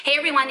Hey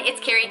everyone,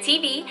 it's Carrie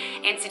TV,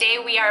 and today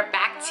we are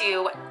back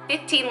to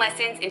 15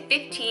 lessons in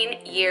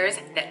 15 years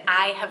that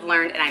I have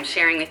learned and I'm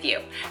sharing with you.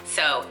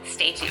 So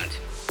stay tuned.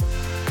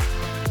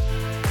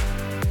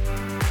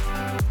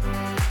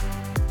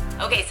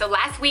 Okay, so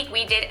last week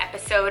we did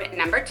episode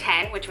number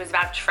 10, which was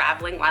about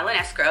traveling while in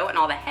escrow and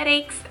all the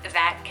headaches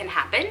that can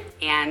happen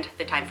and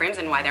the timeframes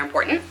and why they're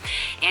important.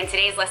 And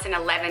today's lesson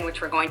 11, which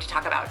we're going to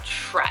talk about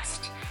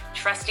trust.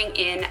 Trusting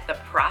in the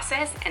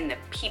process and the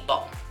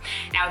people.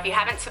 Now, if you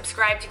haven't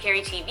subscribed to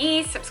Carrie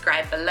TV,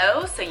 subscribe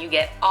below so you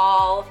get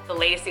all the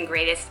latest and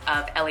greatest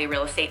of LA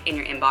real estate in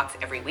your inbox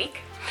every week.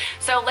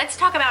 So let's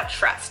talk about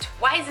trust.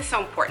 Why is this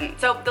so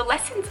important? So the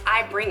lessons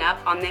I bring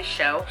up on this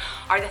show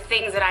are the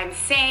things that I'm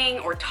saying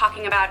or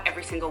talking about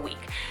every single week.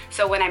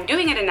 So when I'm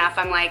doing it enough,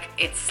 I'm like,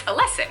 it's a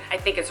lesson. I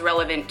think it's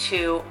relevant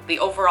to the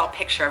overall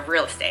picture of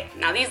real estate.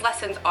 Now, these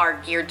lessons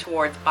are geared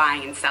towards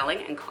buying and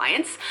selling and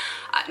clients,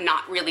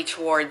 not really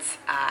towards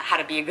how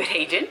to be a good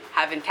agent.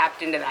 Haven't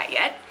tapped into that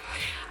yet.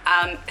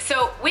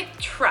 So with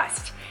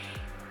trust,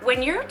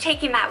 when you're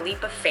taking that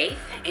leap of faith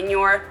and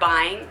you're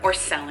buying or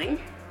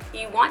selling,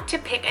 you want to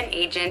pick an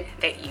agent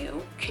that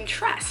you can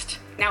trust.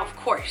 Now, of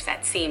course,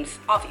 that seems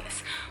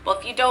obvious. Well,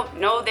 if you don't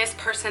know this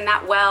person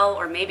that well,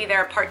 or maybe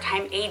they're a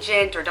part-time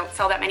agent or don't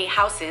sell that many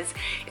houses,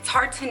 it's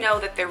hard to know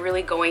that they're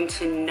really going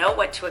to know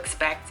what to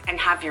expect and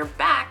have your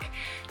back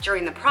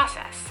during the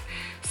process.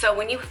 So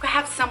when you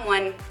have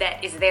someone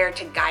that is there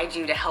to guide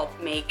you to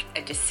help make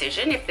a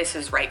decision if this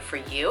is right for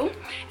you,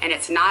 and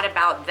it's not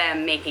about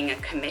them making a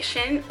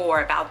commission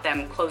or about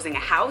them closing a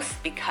house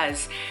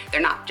because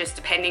they're not just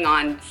depending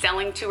on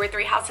selling 2 or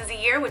 3 houses a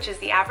year, which is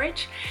the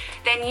average,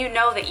 then you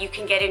know that you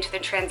can get into the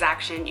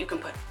transaction, you can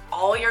put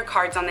all your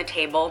cards on the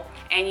table,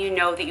 and you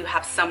know that you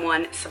have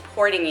someone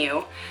supporting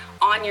you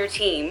on your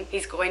team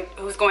who's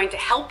going to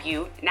help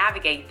you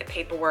navigate the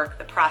paperwork,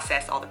 the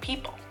process, all the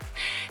people.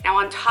 Now,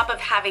 on top of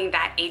having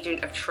that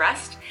agent of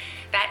trust,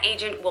 that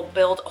agent will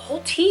build a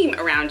whole team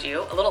around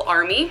you, a little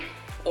army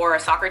or a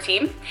soccer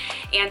team,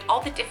 and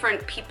all the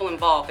different people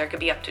involved. There could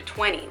be up to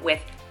 20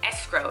 with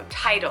escrow,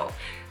 title,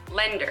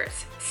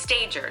 lenders,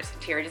 stagers,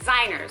 interior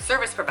designers,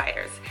 service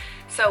providers.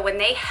 So when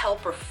they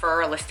help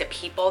refer a list of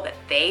people that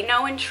they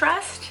know and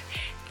trust,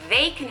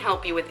 they can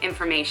help you with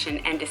information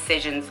and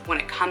decisions when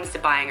it comes to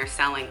buying or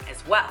selling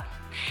as well.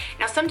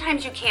 Now,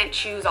 sometimes you can't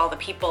choose all the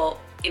people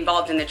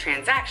involved in the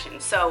transaction.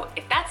 So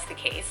if that's the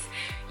case,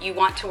 you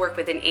want to work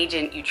with an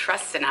agent you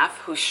trust enough,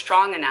 who's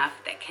strong enough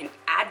that can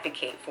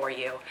advocate for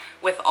you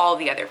with all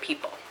the other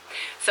people.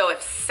 So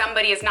if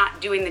somebody is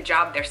not doing the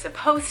job they're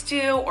supposed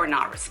to or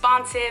not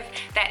responsive,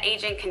 that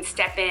agent can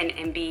step in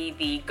and be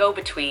the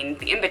go-between,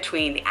 the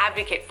in-between, the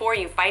advocate for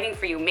you, fighting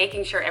for you,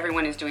 making sure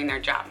everyone is doing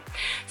their job.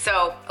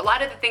 So a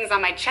lot of the things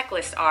on my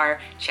checklist are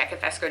check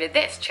if escrow did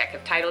this, check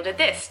if title did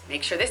this,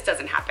 make sure this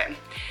doesn't happen.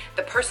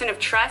 The person of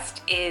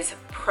trust is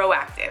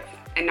proactive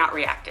and not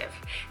reactive.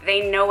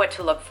 They know what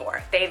to look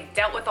for. They've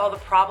dealt with all the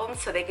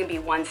problems so they can be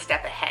one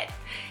step ahead.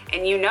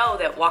 And you know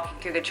that walking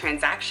through the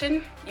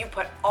transaction, you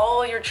put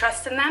all your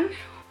trust in them.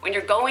 When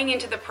you're going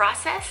into the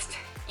process,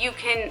 you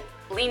can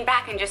lean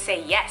back and just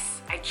say,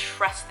 yes, I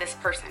trust this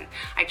person.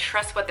 I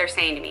trust what they're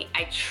saying to me.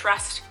 I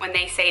trust when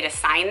they say to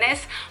sign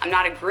this, I'm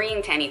not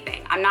agreeing to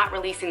anything. I'm not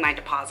releasing my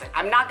deposit.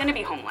 I'm not gonna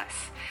be homeless.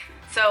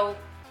 So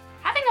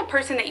having a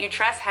person that you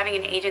trust, having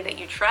an agent that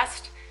you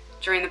trust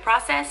during the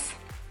process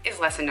is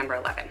lesson number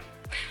 11.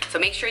 So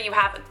make sure you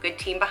have a good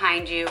team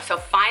behind you. So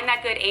find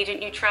that good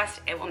agent you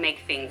trust. It will make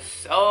things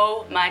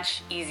so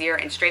much easier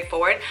and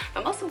straightforward.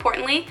 But most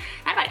importantly,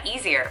 not about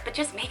easier, but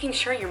just making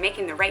sure you're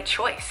making the right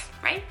choice,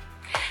 right?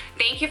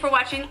 Thank you for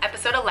watching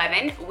episode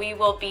 11. We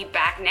will be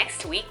back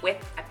next week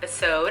with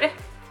episode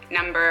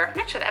number, I'm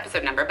not sure the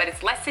episode number, but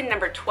it's lesson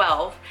number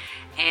 12,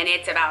 and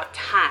it's about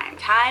time.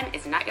 Time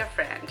is not your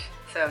friend.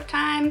 So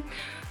time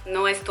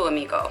no es tu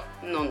amigo.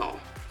 No.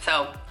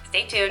 So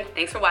stay tuned.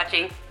 Thanks for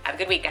watching. Have a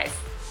good week, guys.